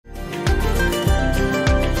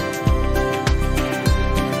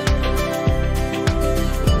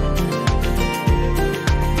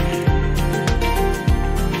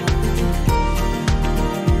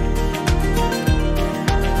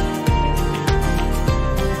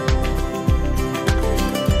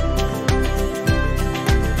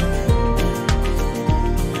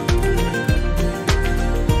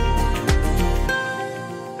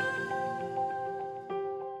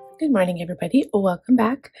Good morning, everybody. Welcome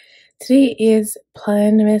back. Today is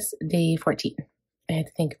Planmas Day 14. I had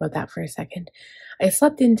to think about that for a second. I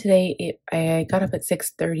slept in today. I got up at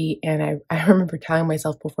 6:30, and I remember telling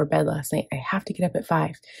myself before bed last night, I have to get up at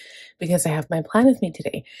 5 because I have my plan with me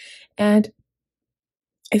today. And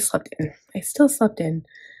I slept in. I still slept in.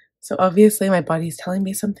 So obviously my body's telling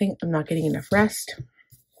me something. I'm not getting enough rest.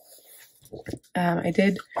 I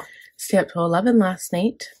did stay up till 11 last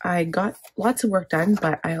night. I got lots of work done,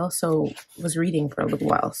 but I also was reading for a little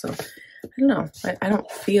while. So I don't know. I don't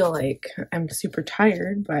feel like I'm super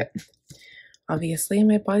tired, but obviously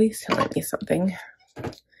my body's telling me something.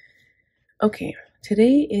 Okay,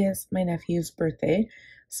 today is my nephew's birthday.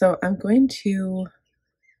 So I'm going to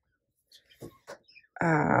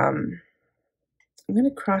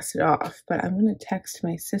cross it off, but I'm going to text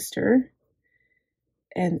my sister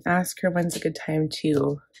and ask her when's a good time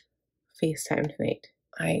to FaceTime tonight.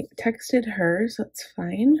 I texted her, so it's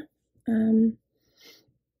fine.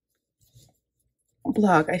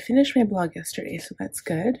 Blog. I finished my blog yesterday, so that's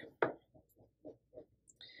good.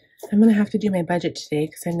 I'm gonna have to do my budget today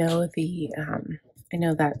because I know I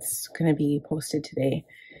know that's gonna be posted today.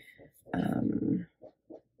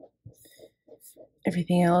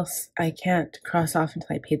 Everything else I can't cross off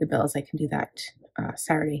until I pay the bills. I can do that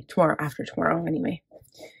Saturday, after tomorrow anyway.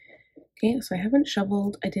 Okay, so I haven't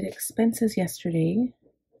shoveled. I did expenses yesterday.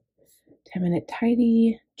 10-minute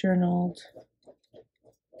tidy, journaled.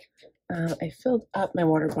 I filled up my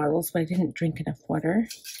water bottles, but I didn't drink enough water.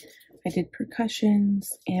 I did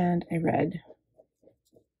percussions and I read.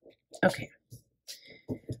 Okay,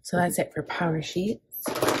 so that's it for Power Sheets.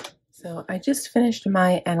 So I just finished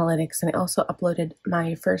my analytics, and I also uploaded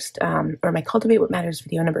my first, my Cultivate What Matters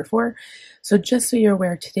video number 4. So just so you're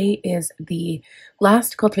aware, today is the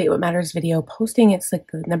last Cultivate What Matters video posting. It's like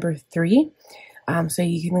the number 3. So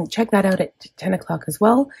you can check that out at 10 o'clock as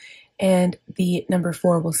well. And the number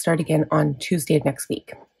 4 will start again on Tuesday of next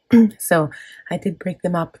week. So I did break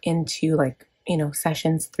them up into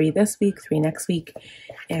sessions, 3 this week, 3 next week.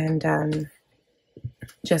 And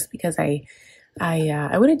just because I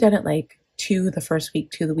would have done it like 2 the first week,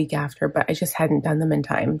 2 the week after, but I just hadn't done them in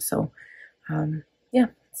time. So yeah,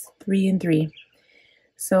 it's 3 and 3.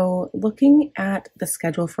 So looking at the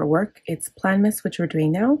schedule for work, it's Planmas, which we're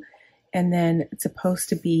doing now. And then it's supposed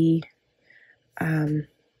to be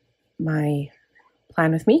my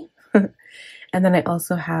plan with me. And then I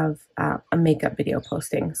also have a makeup video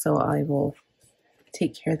posting. So I will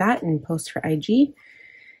take care of that and post for IG.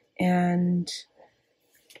 And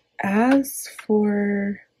as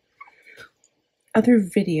for other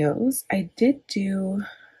videos, I did do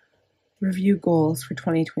review goals for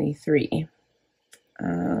 2023.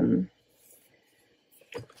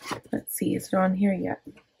 Let's see, is it on here yet?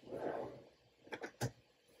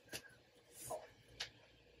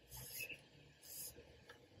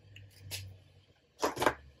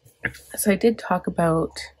 So I did talk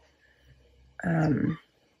about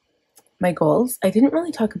my goals. I didn't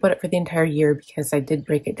really talk about it for the entire year because I did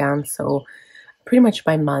break it down so pretty much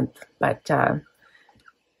by month, but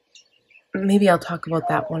maybe I'll talk about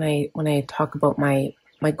that when I talk about my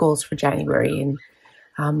goals for January and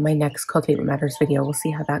my next Cultivate What Matters video. We'll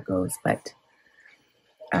see how that goes, but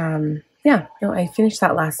yeah, no, I finished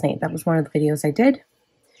that last night. That was one of the videos I did.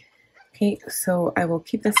 Okay, so I will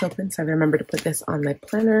keep this open so I remember to put this on my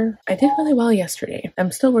planner. I did really well yesterday.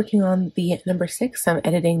 I'm still working on the number 6. I'm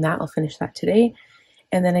editing that. I'll finish that today.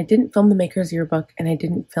 And then I didn't film the Maker's Yearbook, and I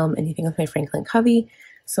didn't film anything with my Franklin Covey.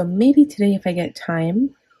 So maybe today if I get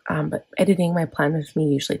time, but editing my plan with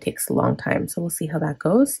me usually takes a long time. So we'll see how that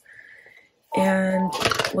goes. And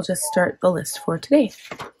we'll just start the list for today.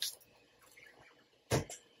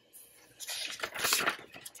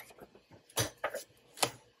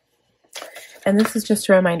 And this is just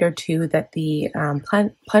a reminder too that the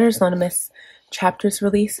Planners Anonymous chapters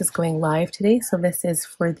release is going live today. So this is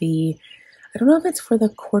for the, I don't know if it's for the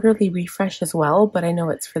quarterly refresh as well, but I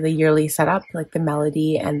know it's for the yearly setup, like the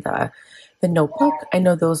melody and the notebook. I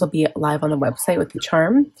know those will be live on the website with the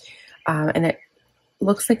charm. And it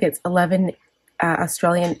looks like it's 11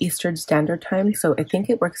 Australian Eastern Standard Time. So I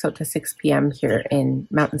think it works out to 6 p.m. here in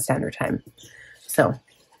Mountain Standard Time. So,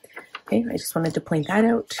 okay, I just wanted to point that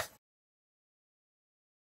out.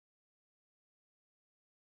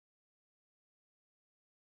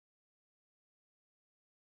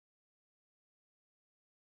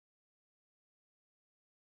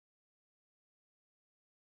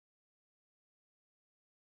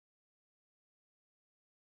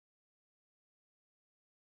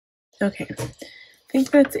 Okay, I think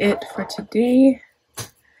that's it for today.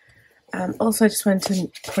 Also, I just wanted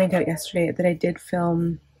to point out yesterday that I did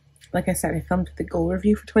film like I said, I filmed the goal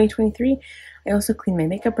review for 2023. I also cleaned my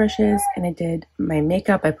makeup brushes, and I did my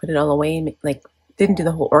makeup. I put it all away, like didn't do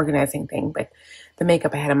the whole organizing thing, but the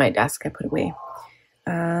makeup I had on my desk I put away.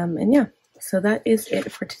 And yeah, so that is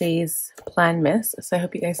it for today's Planmas. So I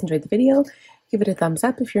hope you guys enjoyed the video. Give it a thumbs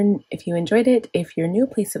up if you enjoyed it. If you're new,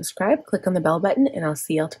 please subscribe, click on the bell button, and I'll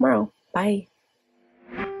see y'all tomorrow. Bye.